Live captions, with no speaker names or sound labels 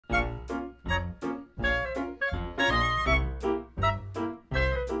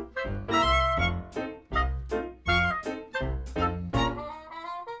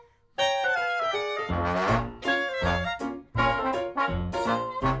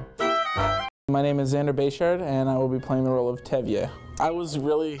my name is Xander Bechard, and I will be playing the role of Tevye. I was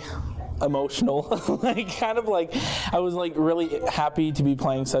really emotional, I was really happy to be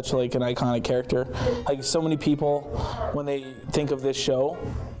playing such an iconic character. Like, so many people, when they think of this show,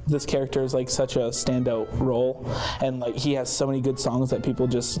 this character is such a standout role, and he has so many good songs that people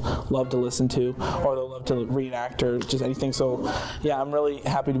just love to listen to, or they'll love to reenact, or just anything. So yeah, I'm really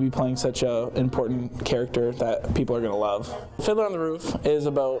happy to be playing such a important character that people are gonna love. Fiddler on the Roof is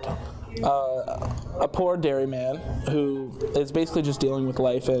about a poor dairyman who is basically just dealing with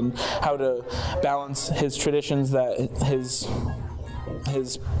life and how to balance his traditions that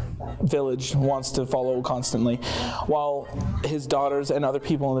his village wants to follow constantly, while his daughters and other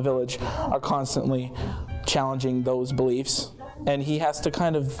people in the village are constantly challenging those beliefs, and he has to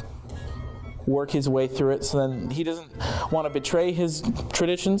kind of work his way through it. So then he doesn't want to betray his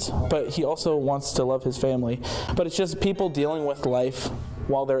traditions, but he also wants to love his family. But it's just people dealing with life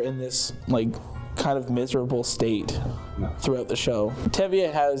while they're in this kind of miserable state throughout the show.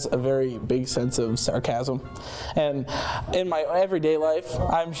 Tevye has a very big sense of sarcasm, and in my everyday life,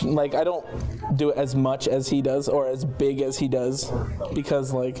 I don't do it as much as he does or as big as he does,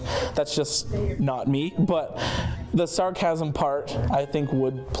 because that's just not me. But the sarcasm part, I think,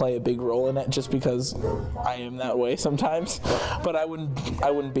 would play a big role in it, just because I am that way sometimes. But I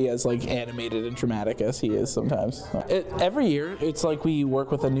wouldn't be as animated and dramatic as he is sometimes. Every year, it's we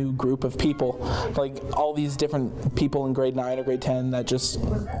work with a new group of people, all these different people in grade 9 or grade 10 that just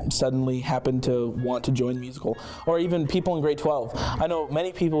suddenly happen to want to join musical, or even people in grade 12. I know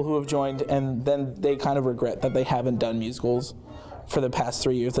many people who have joined and then they kind of regret that they haven't done musicals for the past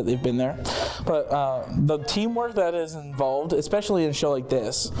 3 years that they've been there. But the teamwork that is involved, especially in a show like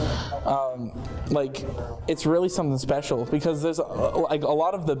this, it's really something special, because there's a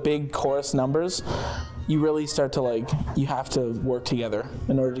lot of the big chorus numbers, you really start to you have to work together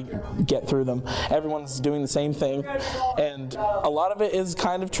in order to get through them. Everyone's doing the same thing, and a lot of it is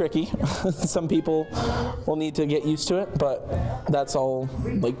kind of tricky. Some people will need to get used to it, but that's all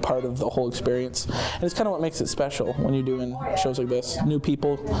part of the whole experience. And it's kind of what makes it special when you're doing shows like this. New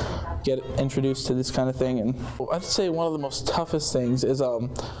people get introduced to this kind of thing, and I'd say one of the most toughest things is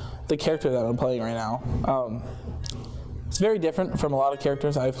the character that I'm playing right now. It's very different from a lot of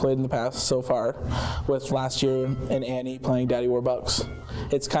characters I've played in the past so far, with last year and Annie playing Daddy Warbucks.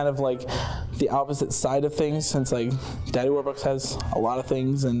 It's kind of the opposite side of things, since Daddy Warbucks has a lot of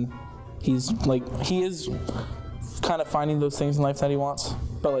things, and he is kind of finding those things in life that he wants.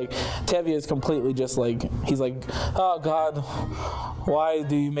 But Tevye is completely just he's oh God, why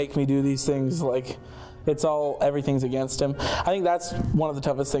do you make me do these things? Everything's against him. I think that's one of the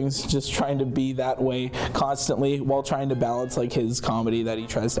toughest things, just trying to be that way constantly while trying to balance his comedy that he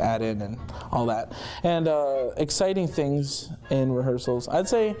tries to add in and all that. And exciting things in rehearsals, I'd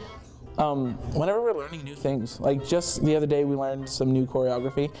say whenever we're learning new things, just the other day we learned some new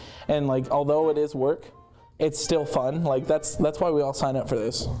choreography, and although it is work, it's still fun. That's why we all sign up for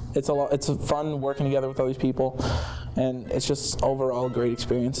this. It's fun working together with all these people, and it's just overall a great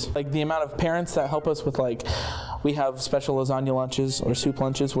experience. The amount of parents that help us with we have special lasagna lunches or soup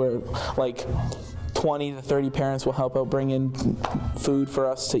lunches where 20 to 30 parents will help out bring in food for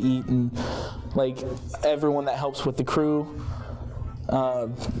us to eat, and everyone that helps with the crew,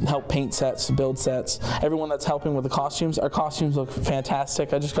 help paint sets, build sets. Everyone that's helping with the costumes, our costumes look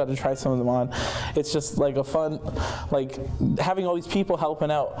fantastic. I just got to try some of them on. It's just a fun, having all these people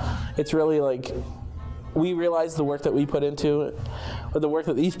helping out. It's really we realize the work that we put into it, or the work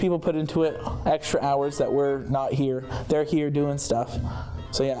that these people put into it, extra hours that we're not here. They're here doing stuff.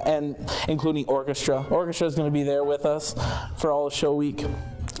 So yeah, and including orchestra. Orchestra is going to be there with us for all of show week,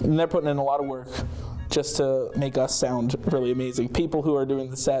 and they're putting in a lot of work just to make us sound really amazing. People who are doing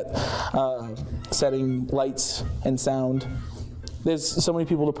the setting lights and sound. There's so many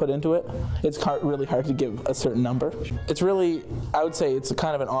people to put into it. It's really hard to give a certain number. It's really, I would say it's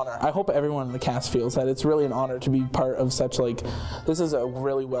kind of an honor. I hope everyone in the cast feels that it's really an honor to be part of such this is a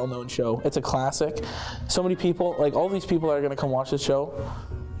really well-known show. It's a classic. So many people, all these people that are gonna come watch this show,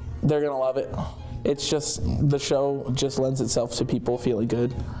 they're gonna love it. It's just, the show just lends itself to people feeling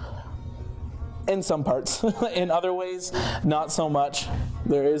good. In some parts. In other ways, not so much.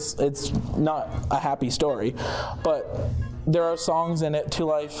 It's not a happy story, but there are songs in it, To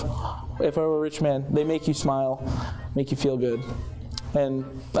Life, If I Were a Rich Man. They make you smile, make you feel good. And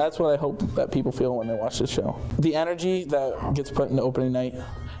that's what I hope that people feel when they watch this show. The energy that gets put into opening night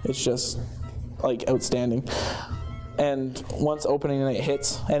is just outstanding. And once opening night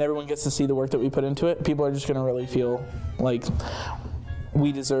hits and everyone gets to see the work that we put into it, people are just gonna really feel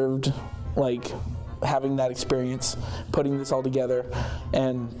we deserved having that experience, putting this all together,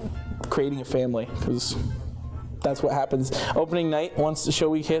 and creating a family, because that's what happens. Opening night, once the show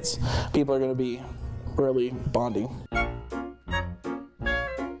week hits, people are going to be really bonding.